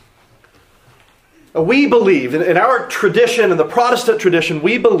We believe, in our tradition, in the Protestant tradition,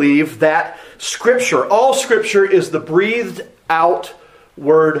 we believe that Scripture, all Scripture is the breathed out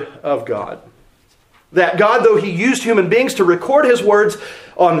Word of God. That God, though He used human beings to record His words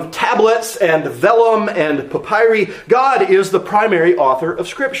on tablets and vellum and papyri, God is the primary author of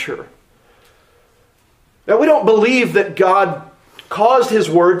Scripture. Now, we don't believe that God caused His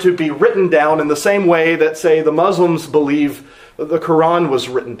Word to be written down in the same way that, say, the Muslims believe the Quran was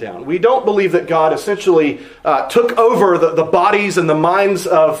written down. We don't believe that God essentially took over the bodies and the minds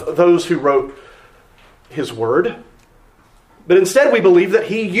of those who wrote His Word. But instead we believe that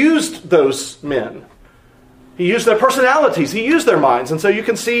He used those men. He used their personalities. He used their minds. And so you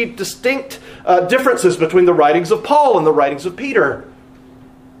can see distinct differences between the writings of Paul and the writings of Peter.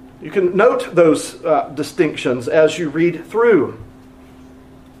 You can note those distinctions as you read through.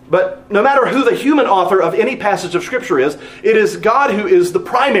 But no matter who the human author of any passage of Scripture is, it is God who is the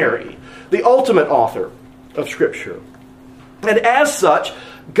primary, the ultimate author of Scripture. And as such,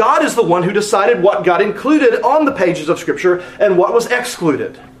 God is the one who decided what got included on the pages of Scripture and what was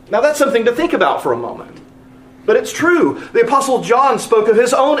excluded. Now that's something to think about for a moment. But it's true. The Apostle John spoke of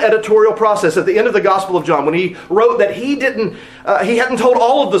his own editorial process at the end of the Gospel of John when he wrote that he hadn't told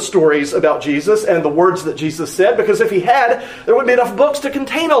all of the stories about Jesus and the words that Jesus said, because if he had, there wouldn't be enough books to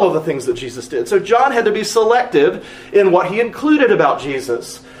contain all of the things that Jesus did. So John had to be selective in what he included about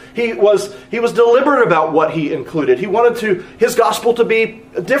Jesus. He was deliberate about what he included. He wanted his gospel to be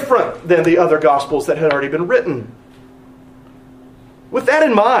different than the other gospels that had already been written. With that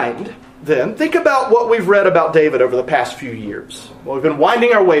in mind, then, think about what we've read about David over the past few years. Well, we've been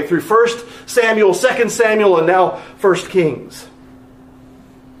winding our way through 1 Samuel, 2 Samuel, and now 1 Kings.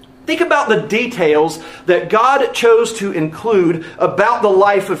 Think about the details that God chose to include about the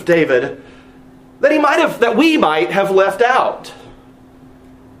life of David that we might have left out.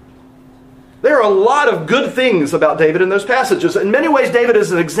 There are a lot of good things about David in those passages. In many ways, David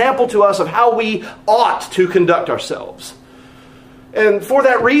is an example to us of how we ought to conduct ourselves. And for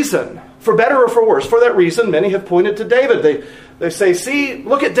that reason, for better or for worse, for that reason, many have pointed to David. They say, see,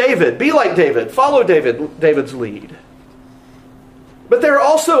 look at David, be like David, follow David's lead. But there are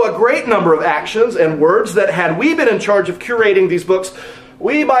also a great number of actions and words that, had we been in charge of curating these books,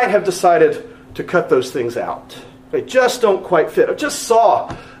 we might have decided to cut those things out. They just don't quite fit. I just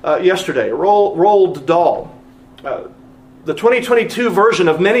saw yesterday, Roald Dahl. The 2022 version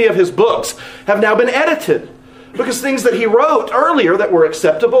of many of his books have now been edited, because things that he wrote earlier that were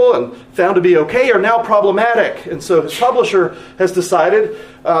acceptable and found to be okay are now problematic. And so his publisher has decided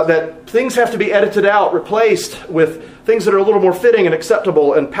that things have to be edited out, replaced with things that are a little more fitting and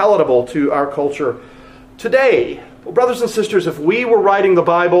acceptable and palatable to our culture today. Well, brothers and sisters, if we were writing the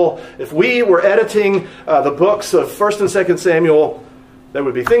Bible, if we were editing the books of 1 and 2 Samuel, there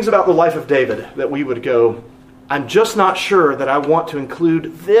would be things about the life of David that we would go, I'm just not sure that I want to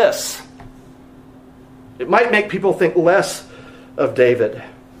include this. It might make people think less of David.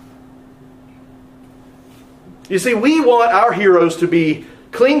 You see, we want our heroes to be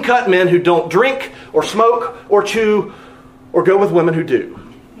clean-cut men who don't drink or smoke or chew or go with women who do.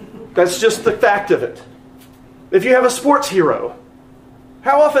 That's just the fact of it. If you have a sports hero,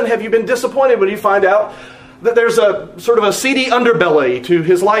 how often have you been disappointed when you find out that there's a sort of a seedy underbelly to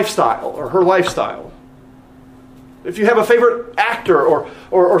his lifestyle or her lifestyle? If you have a favorite actor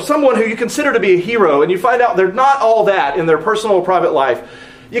or someone who you consider to be a hero and you find out they're not all that in their personal or private life,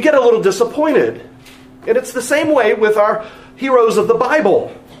 you get a little disappointed. And it's the same way with our heroes of the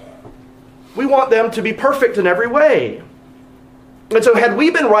Bible. We want them to be perfect in every way. And so had we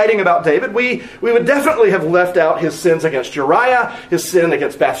been writing about David, we would definitely have left out his sins against Uriah, his sin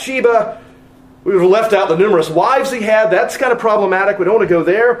against Bathsheba. We would have left out the numerous wives he had. That's kind of problematic. We don't want to go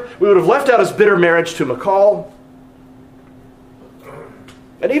there. We would have left out his bitter marriage to Michal.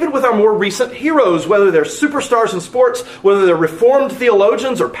 And even with our more recent heroes, whether they're superstars in sports, whether they're reformed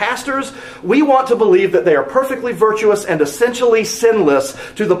theologians or pastors, we want to believe that they are perfectly virtuous and essentially sinless,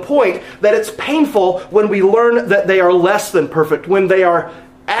 to the point that it's painful when we learn that they are less than perfect, when they are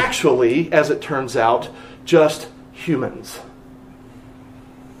actually, as it turns out, just humans.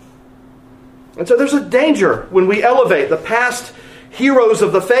 And so there's a danger when we elevate the past heroes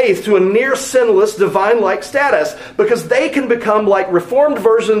of the faith to a near sinless, divine-like status, because they can become like reformed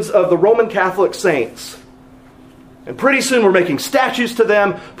versions of the Roman Catholic saints. And pretty soon we're making statues to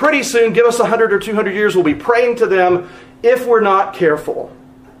them. Pretty soon, give us 100 or 200 years, we'll be praying to them if we're not careful.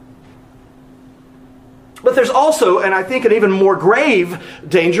 But there's also, and I think an even more grave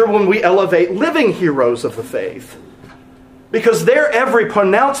danger, when we elevate living heroes of the faith, because their every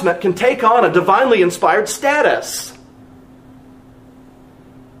pronouncement can take on a divinely inspired status.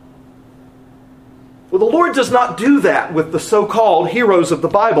 Well, the Lord does not do that with the so-called heroes of the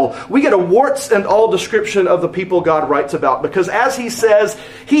Bible. We get a warts and all description of the people God writes about because, as he says,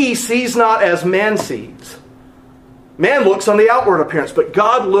 he sees not as man sees. Man looks on the outward appearance, but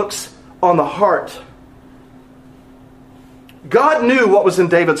God looks on the heart. God knew what was in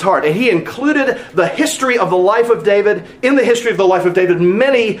David's heart, and he included the history of the life of David, in the history of the life of David,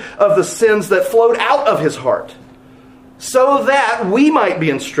 many of the sins that flowed out of his heart, so that we might be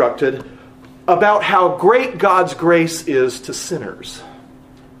instructed about how great God's grace is to sinners.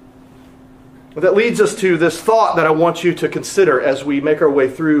 Well, that leads us to this thought that I want you to consider as we make our way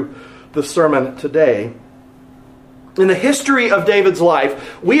through the sermon today. In the history of David's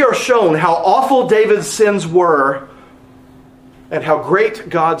life, we are shown how awful David's sins were and how great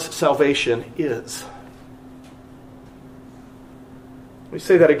God's salvation is. Let me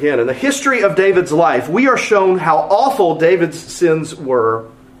say that again. In the history of David's life, we are shown how awful David's sins were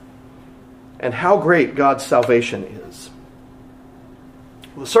and how great God's salvation is.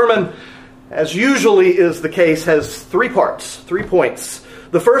 The sermon, as usually is the case, has 3 parts, 3 points.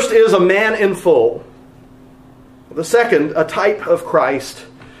 The first is a man in full. The second, a type of Christ.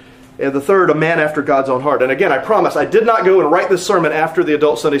 And the third, a man after God's own heart. And again, I promise, I did not go and write this sermon after the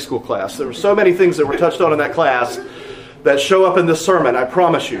adult Sunday school class. There were so many things that were touched on in that class that show up in this sermon, I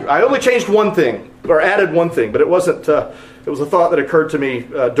promise you. I only changed one thing, or added one thing, but it wasn't... It was a thought that occurred to me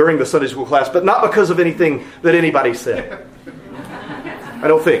during the Sunday school class, but not because of anything that anybody said. I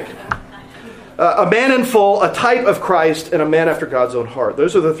don't think. A man in full, a type of Christ, and a man after God's own heart.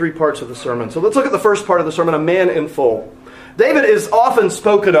 Those are the 3 parts of the sermon. So let's look at the first part of the sermon, a man in full. David is often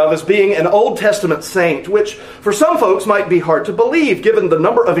spoken of as being an Old Testament saint, which for some folks might be hard to believe, given the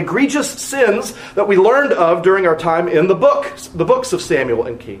number of egregious sins that we learned of during our time in the books of Samuel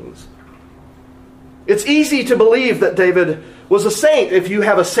and Kings. It's easy to believe that David was a saint if you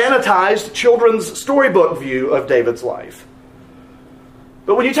have a sanitized children's storybook view of David's life.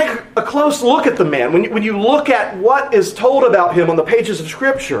 But when you take a close look at the man, when you look at what is told about him on the pages of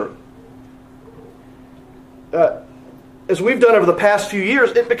Scripture, as we've done over the past few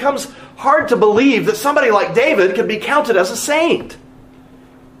years, it becomes hard to believe that somebody like David could be counted as a saint.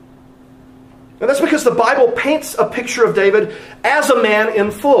 And that's because the Bible paints a picture of David as a man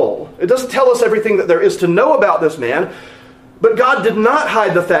in full. It doesn't tell us everything that there is to know about this man, but God did not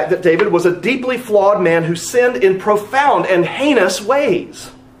hide the fact that David was a deeply flawed man who sinned in profound and heinous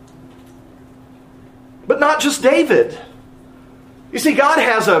ways. But not just David. You see, God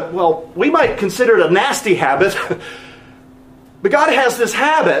has we might consider it a nasty habit, but God has this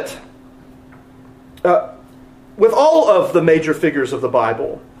habit with all of the major figures of the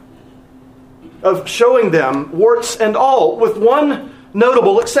Bible of showing them warts and all, with one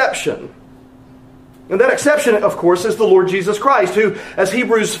notable exception. And that exception, of course, is the Lord Jesus Christ, who, as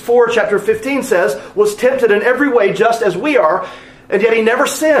Hebrews 4, chapter 15 says, was tempted in every way just as we are, and yet he never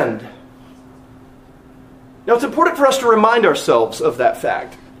sinned. Now, it's important for us to remind ourselves of that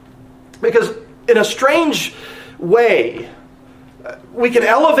fact, because in a strange way, we can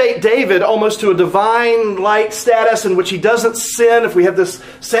elevate David almost to a divine-like status in which he doesn't sin if we have this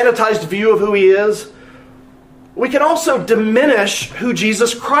sanitized view of who he is. We can also diminish who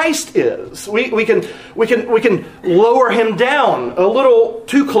Jesus Christ is. We can lower him down a little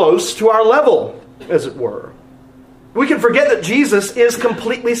too close to our level, as it were. We can forget that Jesus is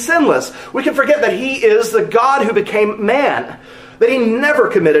completely sinless. We can forget that he is the God who became man, that he never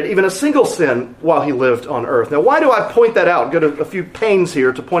committed even a single sin while he lived on earth. Now, why do I point that out? Go to a few pains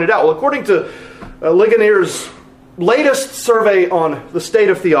here to point it out. Well, according to Ligonier's latest survey on the state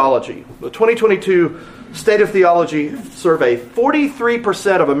of theology, the 2022 State of Theology survey,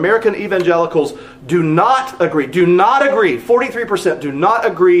 43% of American evangelicals do not agree. 43% do not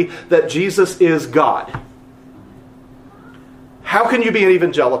agree that Jesus is God. How can you be an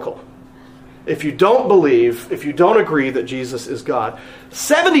evangelical if you don't believe, if you don't agree that Jesus is God?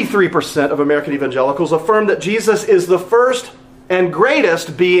 73% of American evangelicals affirm that Jesus is the first and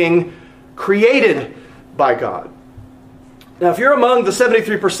greatest being created by God. Now, if you're among the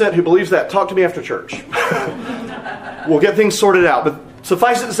 73% who believes that, talk to me after church. We'll get things sorted out. But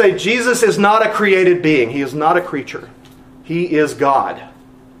suffice it to say, Jesus is not a created being. He is not a creature. He is God.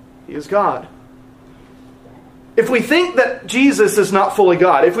 He is God. If we think that Jesus is not fully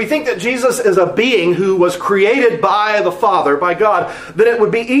God, if we think that Jesus is a being who was created by the Father, by God, then it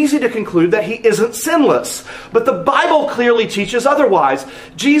would be easy to conclude that he isn't sinless. But the Bible clearly teaches otherwise.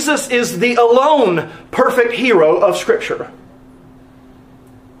 Jesus is the alone perfect hero of Scripture.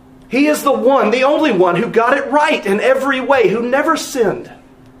 He is the one, the only one who got it right in every way, who never sinned.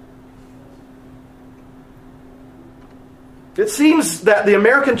 It seems that the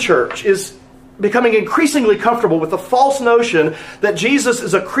American church is becoming increasingly comfortable with the false notion that Jesus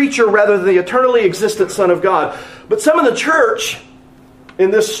is a creature rather than the eternally existent Son of God. But some in the church,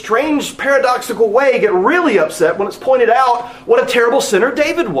 in this strange, paradoxical way, get really upset when it's pointed out what a terrible sinner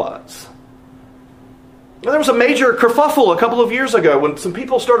David was. There was a major kerfuffle a couple of years ago when some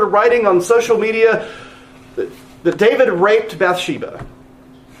people started writing on social media that David raped Bathsheba.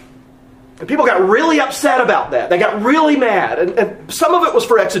 And people got really upset about that. They got really mad. And some of it was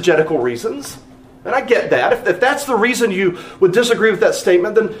for exegetical reasons. And I get that. If that's the reason you would disagree with that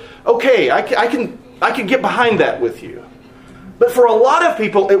statement, then okay, I can get behind that with you. But for a lot of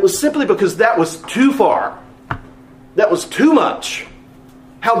people, it was simply because that was too far. That was too much.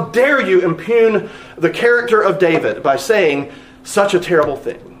 How dare you impugn the character of David by saying such a terrible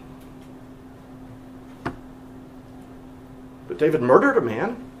thing? But David murdered a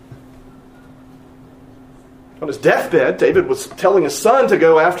man. On his deathbed, David was telling his son to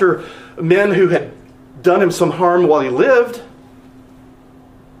go after men who had done him some harm while he lived.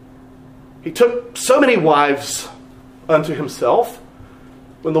 He took so many wives unto himself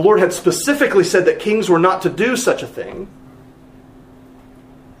when the Lord had specifically said that kings were not to do such a thing.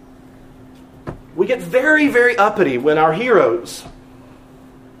 We get very, very uppity when our heroes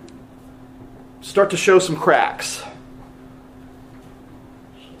start to show some cracks.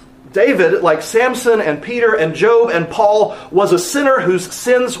 David, like Samson and Peter and Job and Paul, was a sinner whose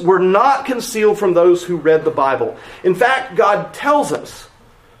sins were not concealed from those who read the Bible. In fact, God tells us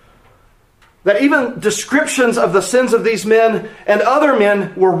that even descriptions of the sins of these men and other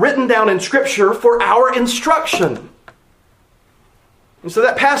men were written down in Scripture for our instruction. And so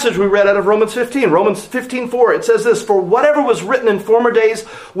that passage we read out of Romans 15:4, it says this, "For whatever was written in former days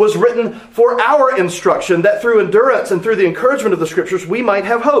was written for our instruction, that through endurance and through the encouragement of the Scriptures we might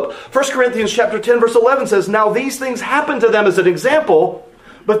have hope." 1 Corinthians chapter 10, verse 11 says, "Now these things happened to them as an example,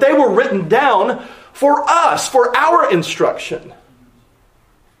 but they were written down for us, for our instruction."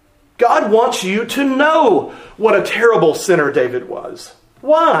 God wants you to know what a terrible sinner David was.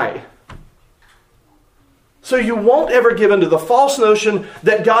 Why? So you won't ever give into the false notion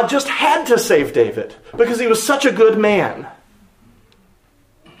that God just had to save David because he was such a good man.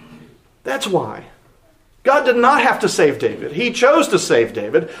 That's why. God did not have to save David. He chose to save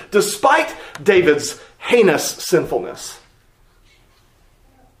David despite David's heinous sinfulness.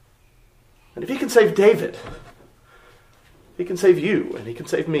 And if he can save David, he can save you and he can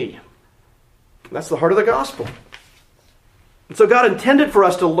save me. And that's the heart of the gospel. And so God intended for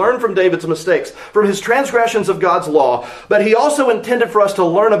us to learn from David's mistakes, from his transgressions of God's law, but he also intended for us to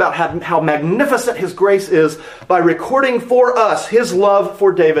learn about how magnificent his grace is by recording for us his love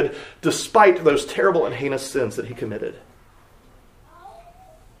for David despite those terrible and heinous sins that he committed.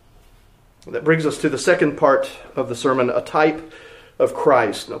 And that brings us to the second part of the sermon, a type of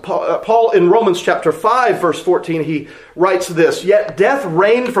Christ. Now, Paul in Romans chapter 5, verse 14, he writes this, "Yet death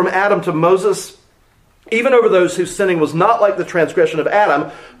reigned from Adam to Moses, even over those whose sinning was not like the transgression of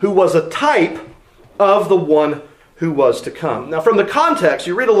Adam, who was a type of the one who was to come." Now, from the context,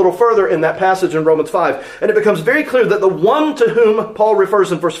 you read a little further in that passage in Romans 5, and it becomes very clear that the one to whom Paul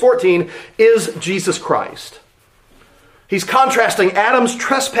refers in verse 14 is Jesus Christ. He's contrasting Adam's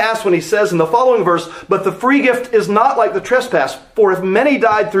trespass when he says in the following verse, "But the free gift is not like the trespass. For if many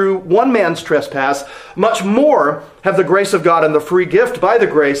died through one man's trespass, much more have the grace of God and the free gift by the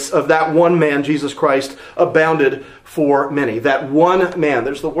grace of that one man, Jesus Christ, abounded for many." That one man.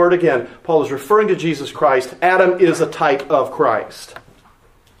 There's the word again. Paul is referring to Jesus Christ. Adam is a type of Christ.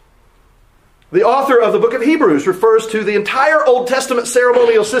 The author of the book of Hebrews refers to the entire Old Testament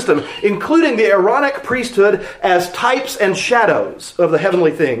ceremonial system, including the Aaronic priesthood, as types and shadows of the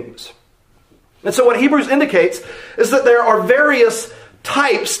heavenly things. And so what Hebrews indicates is that there are various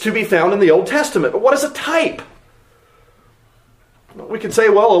types to be found in the Old Testament. But what is a type? We could say,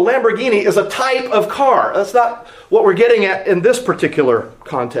 well, a Lamborghini is a type of car. That's not what we're getting at in this particular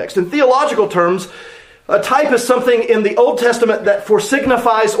context. In theological terms, a type is something in the Old Testament that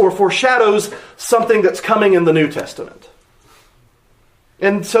signifies or foreshadows something that's coming in the New Testament.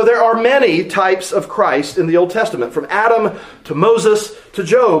 And so there are many types of Christ in the Old Testament, from Adam to Moses to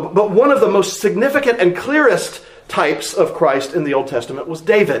Job. But one of the most significant and clearest types of Christ in the Old Testament was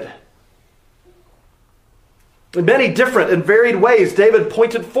David. In many different and varied ways, David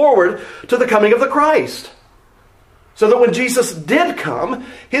pointed forward to the coming of the Christ. So that when Jesus did come,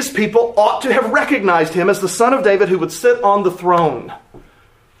 his people ought to have recognized him as the son of David who would sit on the throne.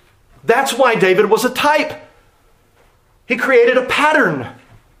 That's why David was a type. He created a pattern.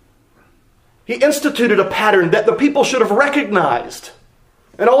 He instituted a pattern that the people should have recognized.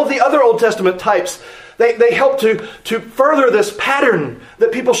 And all of the other Old Testament types, they help to further this pattern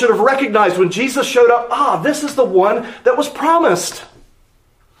that people should have recognized when Jesus showed up. This is the one that was promised.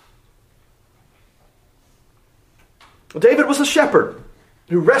 David was a shepherd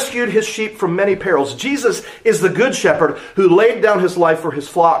who rescued his sheep from many perils. Jesus is the good shepherd who laid down his life for his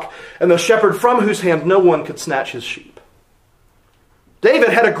flock, and the shepherd from whose hand no one could snatch his sheep. David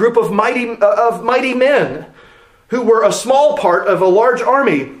had a group of mighty men who were a small part of a large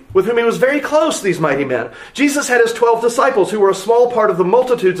army with whom he was very close, these mighty men. Jesus had his 12 disciples who were a small part of the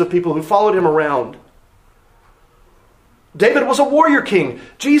multitudes of people who followed him around. David was a warrior king.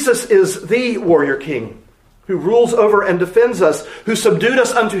 Jesus is the warrior king who rules over and defends us, who subdued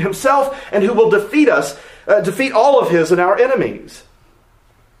us unto himself, and who will defeat all of his and our enemies.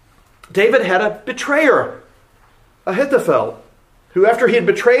 David had a betrayer, Ahithophel, who after he had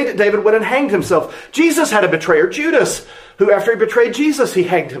betrayed David went and hanged himself. Jesus had a betrayer, Judas, who after he betrayed Jesus, he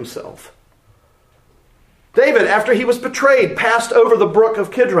hanged himself. David, after he was betrayed, passed over the brook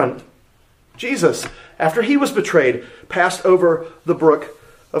of Kidron. Jesus, after he was betrayed, passed over the brook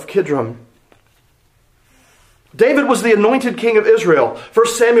of Kidron. David was the anointed king of Israel. 1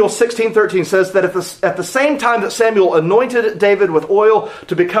 Samuel 16:13 says that at the same time that Samuel anointed David with oil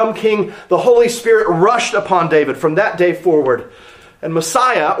to become king, the Holy Spirit rushed upon David from that day forward. And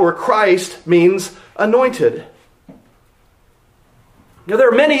Messiah, or Christ, means anointed. Now, there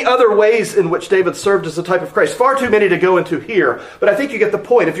are many other ways in which David served as a type of Christ. Far too many to go into here, but I think you get the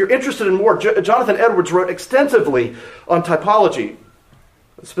point. If you're interested in more, Jonathan Edwards wrote extensively on typology,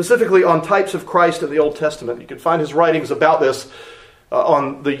 specifically on types of Christ in the Old Testament. You can find his writings about this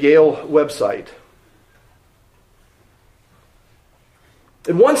on the Yale website.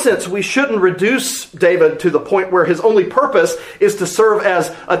 In one sense, we shouldn't reduce David to the point where his only purpose is to serve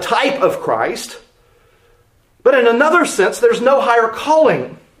as a type of Christ. But in another sense, there's no higher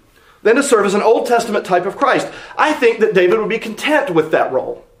calling than to serve as an Old Testament type of Christ. I think that David would be content with that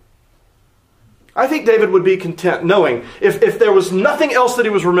role. I think David would be content knowing, if there was nothing else that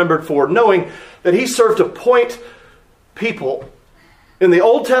he was remembered for, knowing that he served to point people in the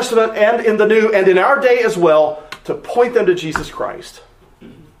Old Testament and in the New, and in our day as well, to point them to Jesus Christ.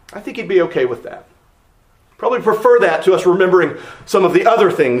 I think he'd be okay with that. Probably prefer that to us remembering some of the other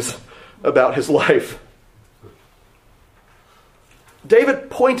things about his life. David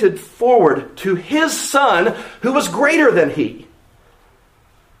pointed forward to his son who was greater than he.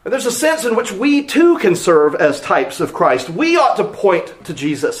 And there's a sense in which we too can serve as types of Christ. We ought to point to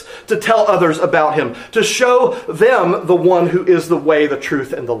Jesus, to tell others about him, to show them the one who is the way, the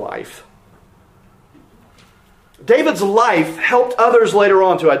truth, and the life. David's life helped others later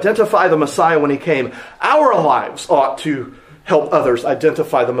on to identify the Messiah when he came. Our lives ought to help others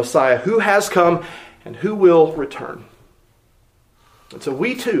identify the Messiah who has come and who will return. And so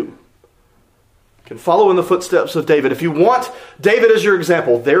we too can follow in the footsteps of David. If you want David as your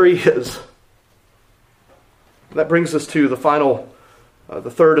example, there he is. That brings us to the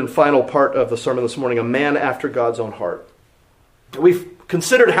third and final part of the sermon this morning, a man after God's own heart. We've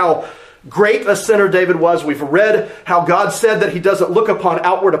considered how great a sinner David was. We've read how God said that he doesn't look upon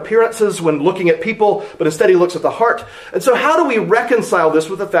outward appearances when looking at people, but instead he looks at the heart. And so how do we reconcile this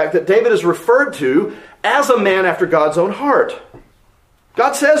with the fact that David is referred to as a man after God's own heart?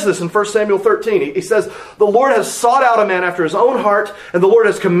 God says this in 1 Samuel 13. He says, the Lord has sought out a man after his own heart, and the Lord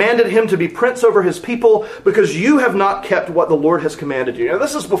has commanded him to be prince over his people, because you have not kept what the Lord has commanded you. Now,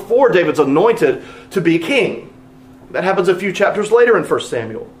 this is before David's anointed to be king. That happens a few chapters later in 1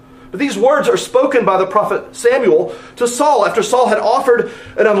 Samuel. But these words are spoken by the prophet Samuel to Saul after Saul had offered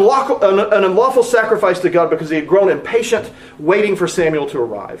an unlawful sacrifice to God because he had grown impatient, waiting for Samuel to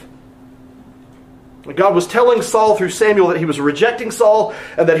arrive. God was telling Saul through Samuel that he was rejecting Saul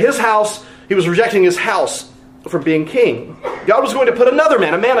and that he was rejecting his house from being king. God was going to put another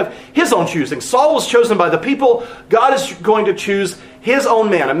man, a man of his own choosing. Saul was chosen by the people. God is going to choose his own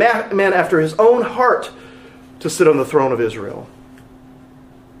man, a man after his own heart, to sit on the throne of Israel.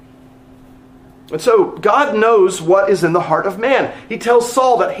 And so God knows what is in the heart of man. He tells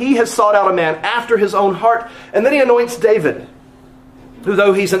Saul that he has sought out a man after his own heart, and then he anoints David, who,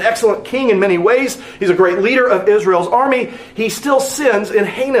 though he's an excellent king in many ways, he's a great leader of Israel's army, he still sins in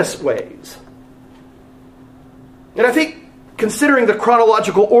heinous ways. And I think considering the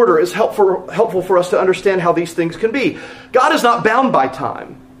chronological order is helpful for us to understand how these things can be. God is not bound by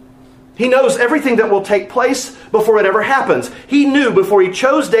time. He knows everything that will take place before it ever happens. He knew before he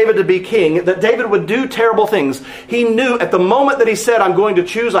chose David to be king that David would do terrible things. He knew at the moment that he said,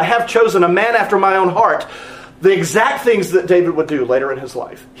 I have chosen a man after my own heart, the exact things that David would do later in his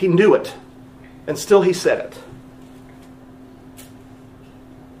life. He knew it. And still he said it.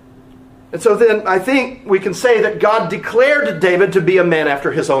 And so then I think we can say that God declared David to be a man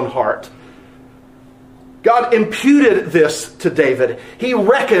after his own heart. God imputed this to David. He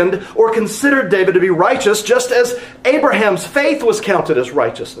reckoned or considered David to be righteous, just as Abraham's faith was counted as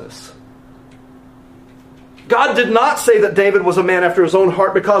righteousness. God did not say that David was a man after his own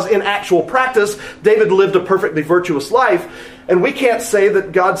heart because in actual practice, David lived a perfectly virtuous life. And we can't say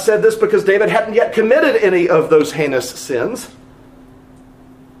that God said this because David hadn't yet committed any of those heinous sins.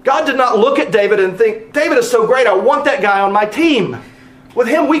 God did not look at David and think, David is so great, I want that guy on my team. With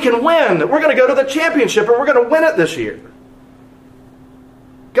him we can win. We're going to go to the championship and we're going to win it this year.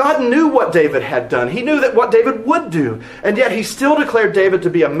 God knew what David had done. He knew that what David would do. And yet he still declared David to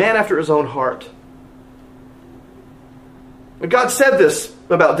be a man after his own heart. And God said this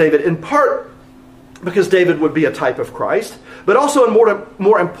about David in part because David would be a type of Christ, but also and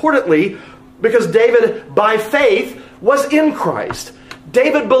more importantly, because David, by faith, was in Christ.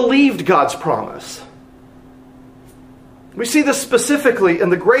 David believed God's promise. We see this specifically in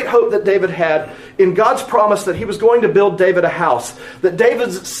the great hope that David had in God's promise that he was going to build David a house, that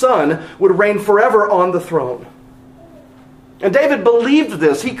David's son would reign forever on the throne. And David believed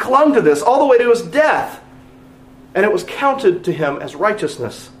this. He clung to this all the way to his death. And it was counted to him as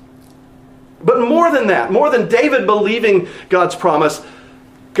righteousness. But more than that, more than David believing God's promise,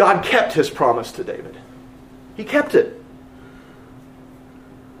 God kept his promise to David. He kept it.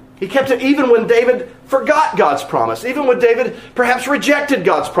 He kept it even when David forgot God's promise. Even when David perhaps rejected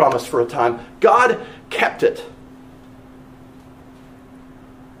God's promise for a time. God kept it.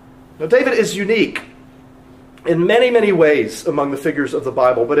 Now, David is unique in many, many ways among the figures of the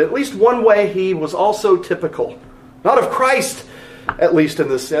Bible. But at least one way he was also typical. Not of Christ, at least in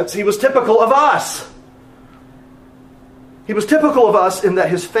this sense. He was typical of us. He was typical of us in that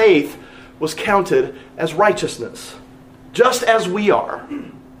his faith was counted as righteousness. Just as we are.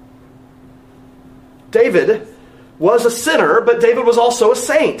 David was a sinner, but David was also a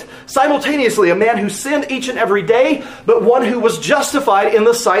saint. Simultaneously, a man who sinned each and every day, but one who was justified in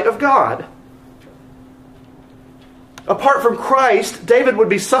the sight of God. Apart from Christ, David would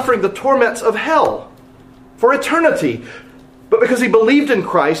be suffering the torments of hell for eternity. But because he believed in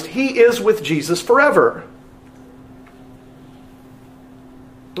Christ, he is with Jesus forever.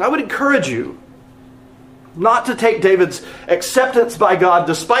 I would encourage you not to take David's acceptance by God,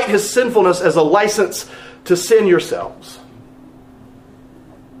 despite his sinfulness, as a license to sin yourselves.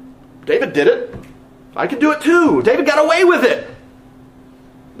 David did it. I can do it too. David got away with it.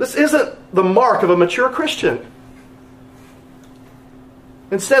 This isn't the mark of a mature Christian.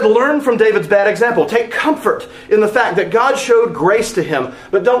 Instead, learn from David's bad example. Take comfort in the fact that God showed grace to him,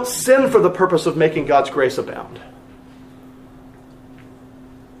 but don't sin for the purpose of making God's grace abound.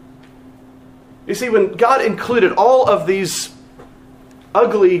 You see, when God included all of these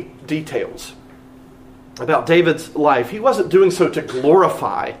ugly details about David's life, he wasn't doing so to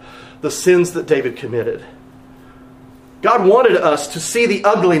glorify the sins that David committed. God wanted us to see the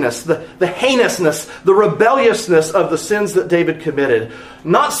ugliness, the heinousness, the rebelliousness of the sins that David committed,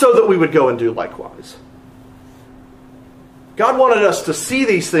 not so that we would go and do likewise. God wanted us to see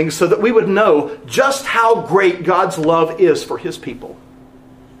these things so that we would know just how great God's love is for his people.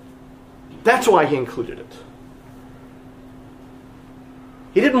 That's why he included it.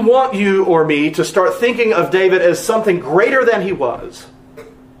 He didn't want you or me to start thinking of David as something greater than he was,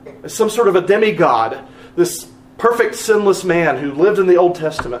 as some sort of a demigod, this perfect, sinless man who lived in the Old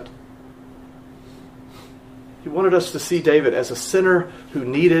Testament. He wanted us to see David as a sinner who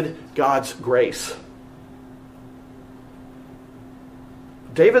needed God's grace.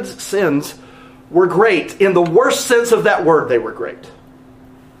 David's sins were great. In the worst sense of that word, they were great.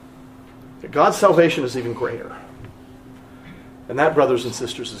 But God's salvation is even greater. And that, brothers and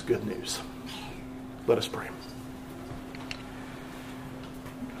sisters, is good news. Let us pray.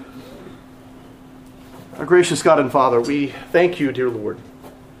 Our gracious God and Father, we thank you, dear Lord,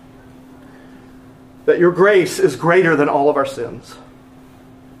 that your grace is greater than all of our sins.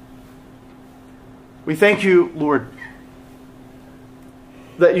 We thank you, Lord,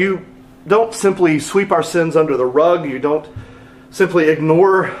 that you don't simply sweep our sins under the rug. You don't simply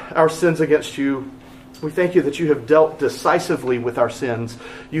ignore our sins against you. We thank you that you have dealt decisively with our sins.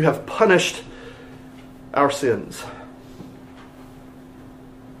 You have punished our sins.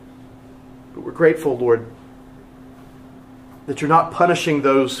 But we're grateful, Lord, that you're not punishing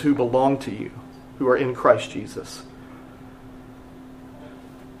those who belong to you, who are in Christ Jesus.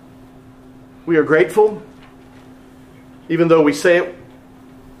 We are grateful, even though we say it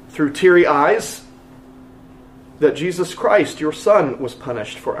through teary eyes, that Jesus Christ, your Son, was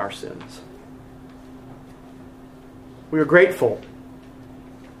punished for our sins. We are grateful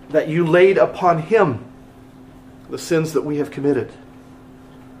that you laid upon him the sins that we have committed,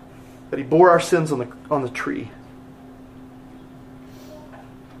 that he bore our sins on the tree.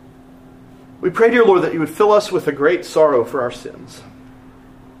 We pray, dear Lord, that you would fill us with a great sorrow for our sins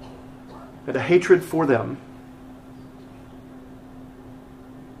and a hatred for them.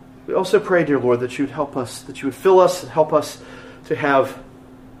 We also pray, dear Lord, that you would help us, that you would fill us and help us to have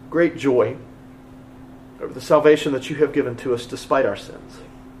great joy over the salvation that you have given to us despite our sins.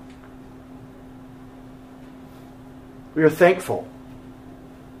 We are thankful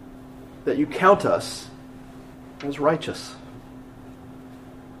that you count us as righteous.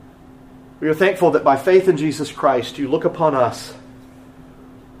 We are thankful that by faith in Jesus Christ, you look upon us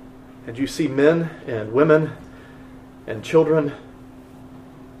and you see men and women and children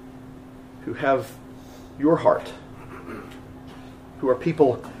who have your heart, who are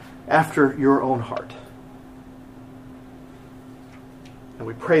people after your own heart. And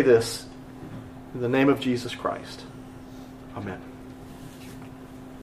we pray this in the name of Jesus Christ. Amen.